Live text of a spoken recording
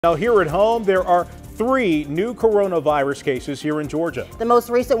Now here at home, there are 3 new coronavirus cases here in Georgia. The most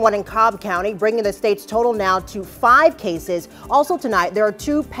recent one in Cobb County, bringing the state's total now to 5 cases. Also tonight, there are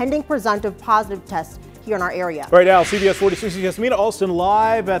 2 pending presumptive positive tests here in our area. Right now, CBS 46's Yasmina Alston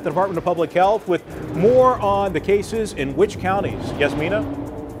live at the Department of Public Health with more on the cases in which counties. Yasmina?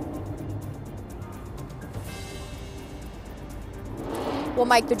 Well,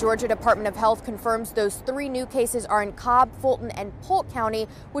 Mike, the Georgia Department of Health confirms those 3 new cases are in Cobb, Fulton, and Polk County,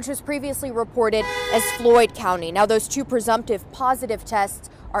 which was previously reported as Floyd County. Now, those 2 presumptive positive tests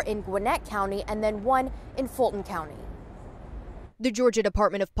are in Gwinnett County and then 1 in Fulton County. The Georgia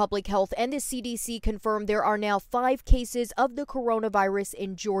Department of Public Health and the CDC confirm there are now 5 cases of the coronavirus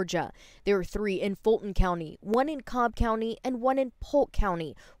in Georgia. There are 3 in Fulton County, 1 in Cobb County, and 1 in Polk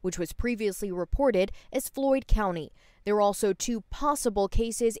County, which was previously reported as Floyd County. There are also 2 possible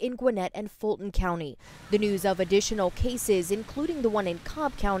cases in Gwinnett and Fulton County. The news of additional cases, including the one in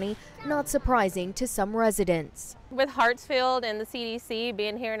Cobb County, not surprising to some residents. With Hartsfield and the CDC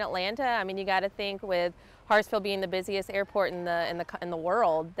being here in Atlanta, I mean, you got to think with Hartsfield being the busiest airport in the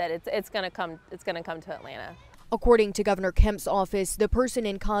world that it's going to come to Atlanta. According to Governor Kemp's office, the person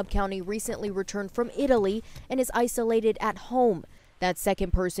in Cobb County recently returned from Italy and is isolated at home. That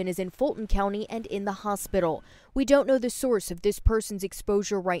second person is in Fulton County and in the hospital. We don't know the source of this person's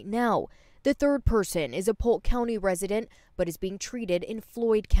exposure right now. The third person is a Polk County resident, but is being treated in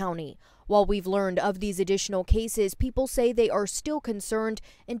Floyd County. While we've learned of these additional cases, people say they are still concerned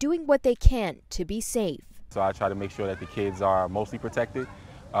and doing what they can to be safe. So I try to make sure that the kids are mostly protected.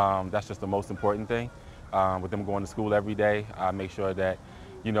 That's just the most important thing. With them going to school every day, I make sure that,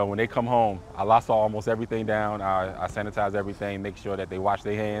 you know, when they come home, I Lysol almost everything down. I sanitize everything, make sure that they wash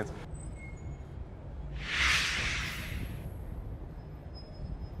their hands.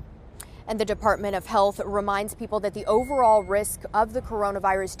 And the Department of Health reminds people that the overall risk of the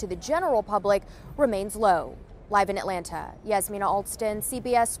coronavirus to the general public remains low. Live in Atlanta, Yasmina Alston,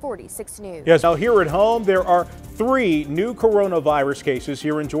 CBS 46 News. Yes, now here at home, there are 3 new coronavirus cases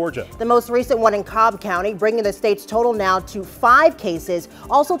here in Georgia. The most recent one in Cobb County, bringing the state's total now to 5 cases.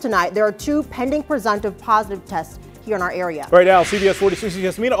 Also tonight, there are 2 pending presumptive positive tests here in our area. Right now, CBS 46's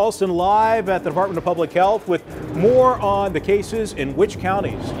Yasmina Alston live at the Department of Public Health with more on the cases in which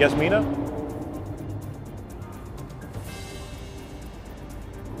counties. Yasmina?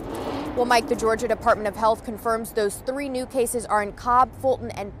 Well, Mike, the Georgia Department of Health confirms those 3 new cases are in Cobb, Fulton,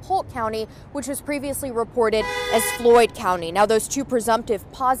 and Polk County, which was previously reported as Floyd County. Now, those 2 presumptive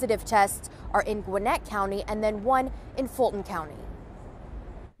positive tests are in Gwinnett County and then 1 in Fulton County.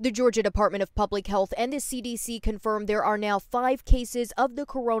 The Georgia Department of Public Health and the CDC confirm there are now 5 cases of the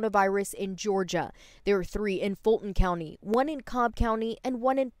coronavirus in Georgia. There are 3 in Fulton County, 1 in Cobb County, and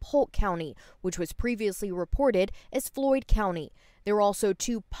 1 in Polk County, which was previously reported as Floyd County. There are also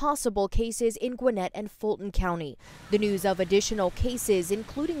 2 possible cases in Gwinnett and Fulton County. The news of additional cases,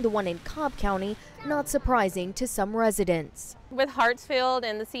 including the one in Cobb County, not surprising to some residents. With Hartsfield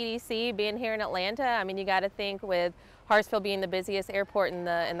and the CDC being here in Atlanta, I mean, you got to think with Hartsfield being the busiest airport in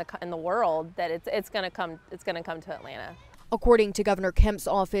the world that it's going to come to Atlanta. According to Governor Kemp's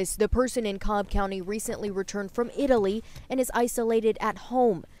office, the person in Cobb County recently returned from Italy and is isolated at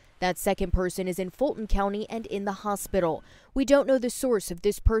home. That second person is in Fulton County and in the hospital. We don't know the source of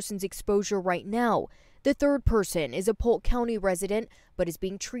this person's exposure right now. The third person is a Polk County resident, but is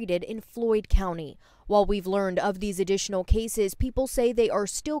being treated in Floyd County. While we've learned of these additional cases, people say they are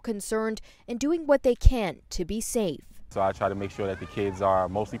still concerned and doing what they can to be safe. So I try to make sure that the kids are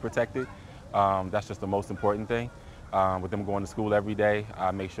mostly protected. That's just the most important thing. With them going to school every day, I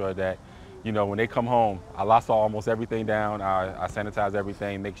make sure that, you know, when they come home, I Lysol almost everything down. I sanitize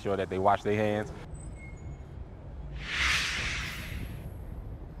everything, make sure that they wash their hands.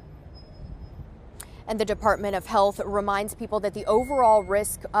 And the Department of Health reminds people that the overall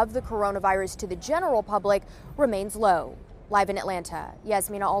risk of the coronavirus to the general public remains low. Live in Atlanta,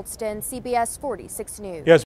 Yasmina Alston, CBS 46 News. Yes.